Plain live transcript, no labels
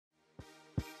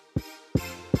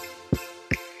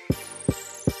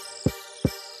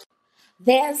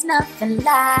There's nothing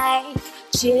like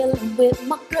chilling with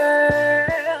my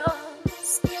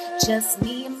girls. Just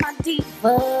me and my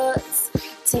divas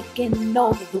taking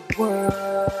over the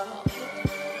world.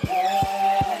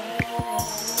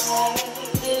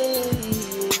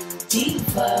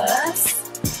 Divas.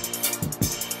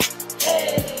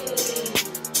 Hey,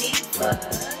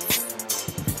 divas.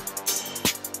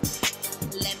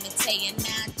 Let me tell you now,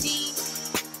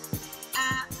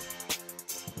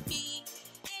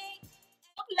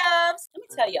 Loves. Let me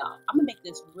tell y'all, I'm gonna make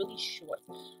this really short.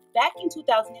 Back in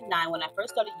 2009, when I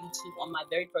first started YouTube on my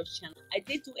very first channel, I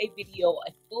did do a video,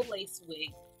 a full lace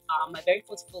wig. My very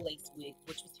first full lace wig,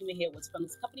 which was human hair, was from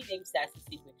this company named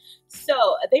Sassy.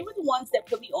 So they were the ones that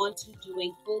put me on to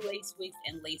doing full lace wigs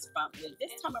and lace front wigs.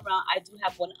 This time around, I do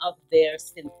have one of their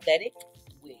synthetic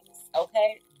wigs.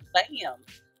 Okay, bam.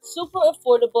 Super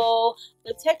affordable.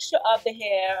 The texture of the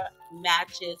hair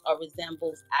matches or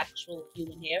resembles actual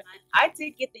human hair. I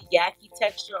did get the Yaki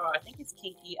texture, or I think it's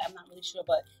kinky. I'm not really sure,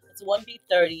 but it's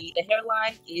 1B30. The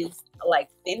hairline is like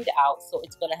thinned out, so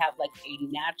it's going to have like a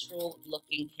natural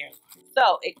looking hairline.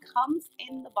 So it comes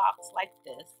in the box like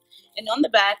this. And on the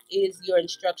back is your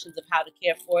instructions of how to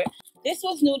care for it. This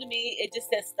was new to me. It just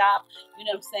says stop, you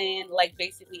know what I'm saying? Like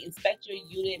basically inspect your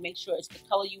unit, make sure it's the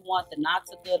color you want, the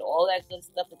knots are good, all that good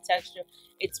stuff, the texture.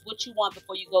 It's what you want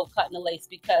before you go cutting the lace,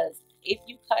 because if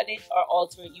you cut it or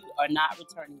alter it, you are not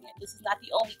returning it. This is not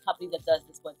the only company that does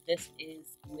this, but this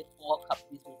is with all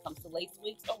companies. When it comes to lace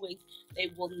wigs or wigs,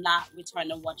 they will not return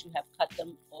them once you have cut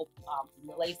them off,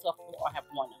 the lace off, or have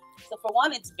worn them. So for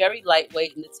one, it's very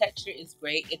lightweight and the texture is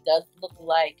great. It does look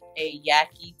like a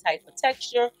Yaki type of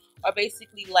texture, or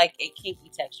basically like a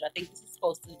kinky texture. I think this is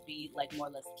supposed to be like more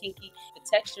or less kinky. The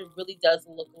texture really does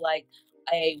look like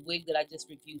a wig that I just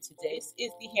reviewed today. This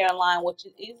is the hairline, which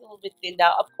is a little bit thinned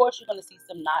out. Of course, you're going to see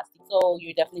some knots, so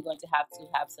you're definitely going to have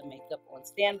some makeup on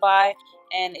standby.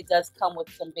 And it does come with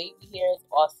some baby hairs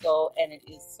also, and it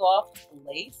is soft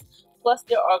lace. Plus,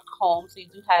 there are combs, so you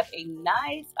do have a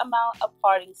nice amount of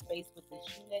parting space with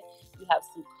this unit. You have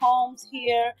some combs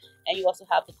here, and you also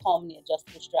have the comb and the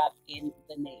adjustable strap in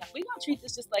the nail. We're gonna treat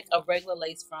this just like a regular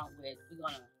lace front wig. We're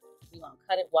gonna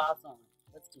cut it while it's on.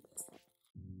 Let's do this.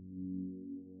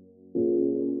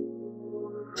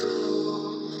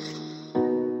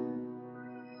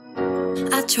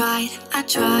 I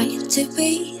tried to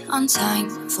be on time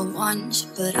for once,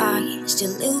 but I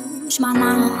still lose my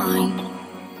mind.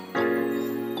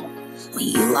 When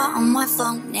you are on my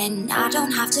phone and I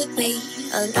don't have to be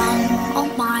alone. Oh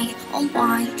my,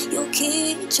 your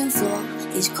kitchen floor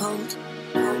is cold.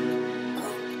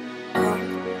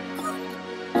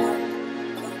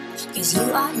 Cause you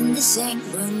are in the same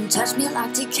room, touch me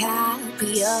like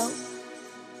DiCaprio.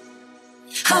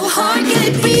 How hard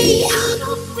can it be?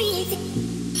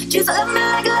 Just love me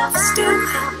like lovers do.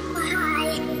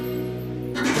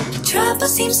 Trouble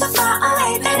seems so far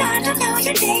away that I don't know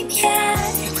your name yet.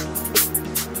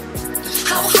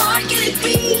 How hard can it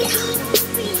be?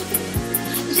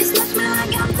 Just love me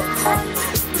like I'm the home.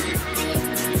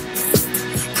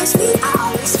 Cause we are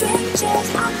always strangers,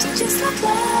 aren't you, just like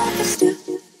lovers do.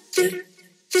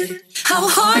 How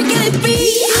hard can it be?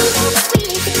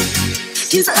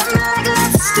 Just love me like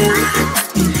lovers do.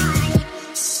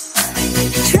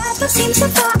 Trouble seems so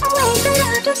far away that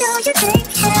I don't know your name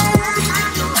yet.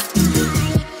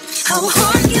 How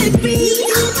hard can it be?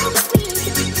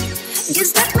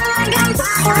 Just like my guys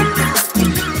are home.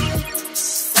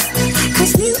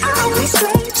 Cause we are always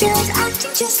strangers,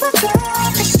 acting just like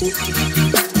lovers do.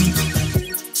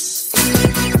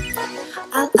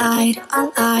 I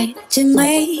lied to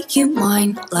make you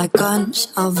mine, like guns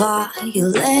are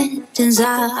violent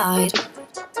inside.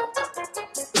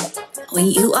 When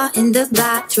you are in the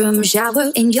bathroom,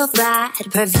 shower in your bad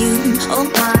perfume. Oh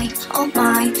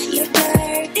my, your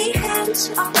dirty hands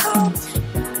are cold.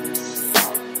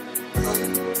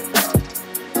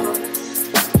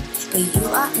 But you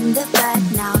are in the bed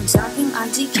now, talking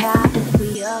like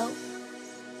DiCaprio.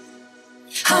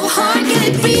 How hard can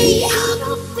it be?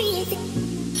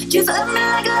 Just love me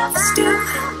like lovers do.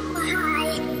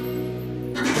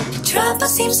 Trouble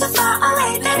seems so far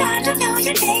away that I don't know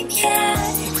your name yet.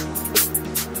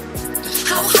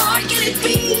 How hard can it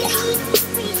be?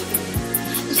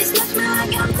 Just love me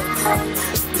like I'm the home.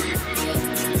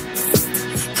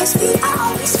 Cause we are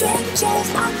always strangers,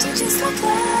 aren't you, just like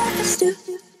lovers do.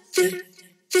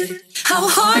 How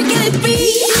hard can it be?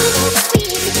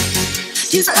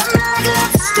 Just love me like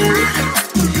lovers do.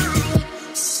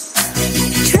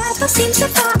 Trouble seems so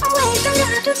far away that I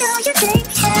don't know your name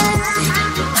yet.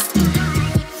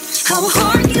 How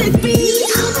hard can it be?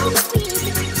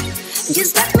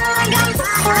 Just like my guys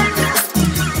are home.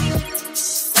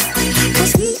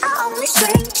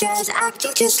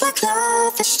 acting just like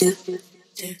lovers do.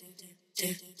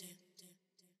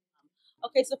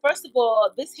 Okay, so first of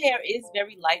all, this hair is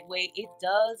very lightweight. It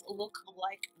does look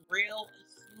like real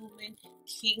human,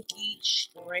 kinky,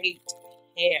 straight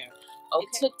hair. Okay. It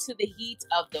took to the heat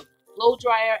of the blow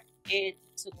dryer and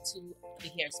took to the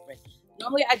hairspray.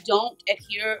 Normally, I don't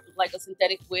adhere like a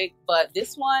synthetic wig, but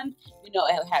this one, you know,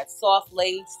 it had soft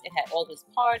lace. It had all this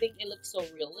parting. It looked so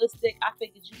realistic. I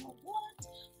figured, you know what?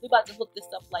 We're about to hook this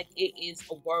up like it is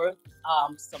worth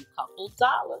some couple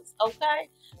dollars, okay?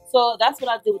 So that's what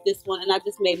I did with this one, and I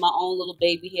just made my own little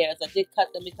baby hairs. I did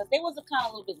cut them because they was kind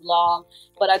of a little bit long,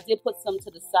 but I did put some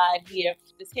to the side here.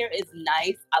 This hair is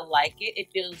nice. I like it. It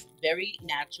feels very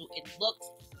natural. It looks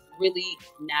really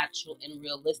natural and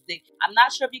realistic. I'm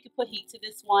not sure if you can put heat to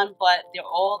this one, but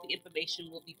all the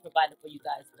information will be provided for you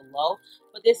guys below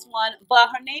for this one. But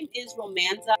her name is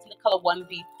Romanza, in the color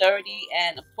 1B30,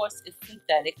 and of course it's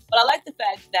synthetic. But I like the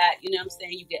fact that, you know what I'm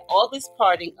saying, you get all this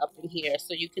parting up in here,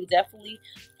 so you can definitely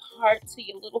part to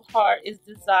your little heart is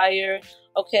desired.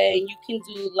 Okay, and you can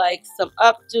do like some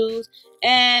updos,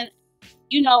 and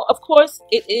you know, of course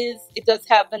it does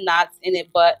have the knots in it,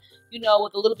 but you know,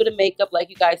 with a little bit of makeup like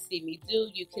you guys see me do,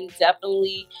 you can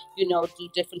definitely, you know, do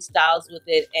different styles with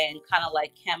it and kind of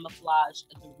like camouflage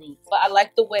the roots. But I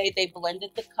like the way they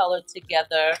blended the color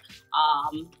together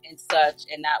and such,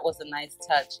 and that was a nice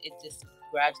touch. It just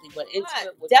gradually went into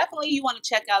it. Definitely you want to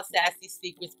check out Sassy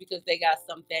Secrets because they got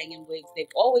some banging wigs. They've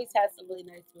always had some really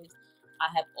nice wigs. I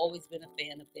have always been a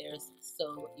fan of theirs.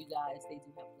 So you guys, they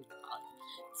do have good quality.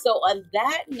 So on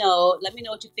that note, let me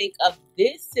know what you think of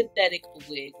this synthetic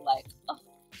wig. Like, oh,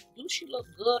 do she look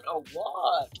good or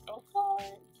what?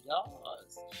 Okay,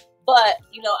 yes. But,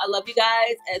 you know, I love you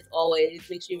guys as always.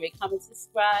 Make sure you rate, comment,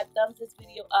 subscribe, thumbs this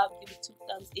video up, give it 2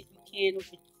 thumbs if you can, or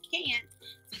if you can't.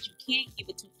 Since you can't give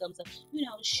it 2 thumbs up, you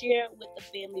know, share it with a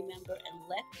family member and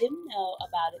let them know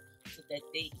about it so that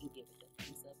they can give it a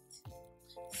thumbs up too.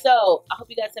 So I hope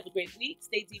you guys have a great week.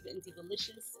 Stay diva and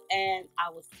divalicious, and I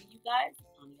will see you guys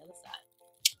on the other side.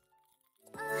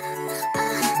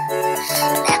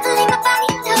 Never leave my body,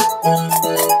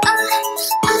 no.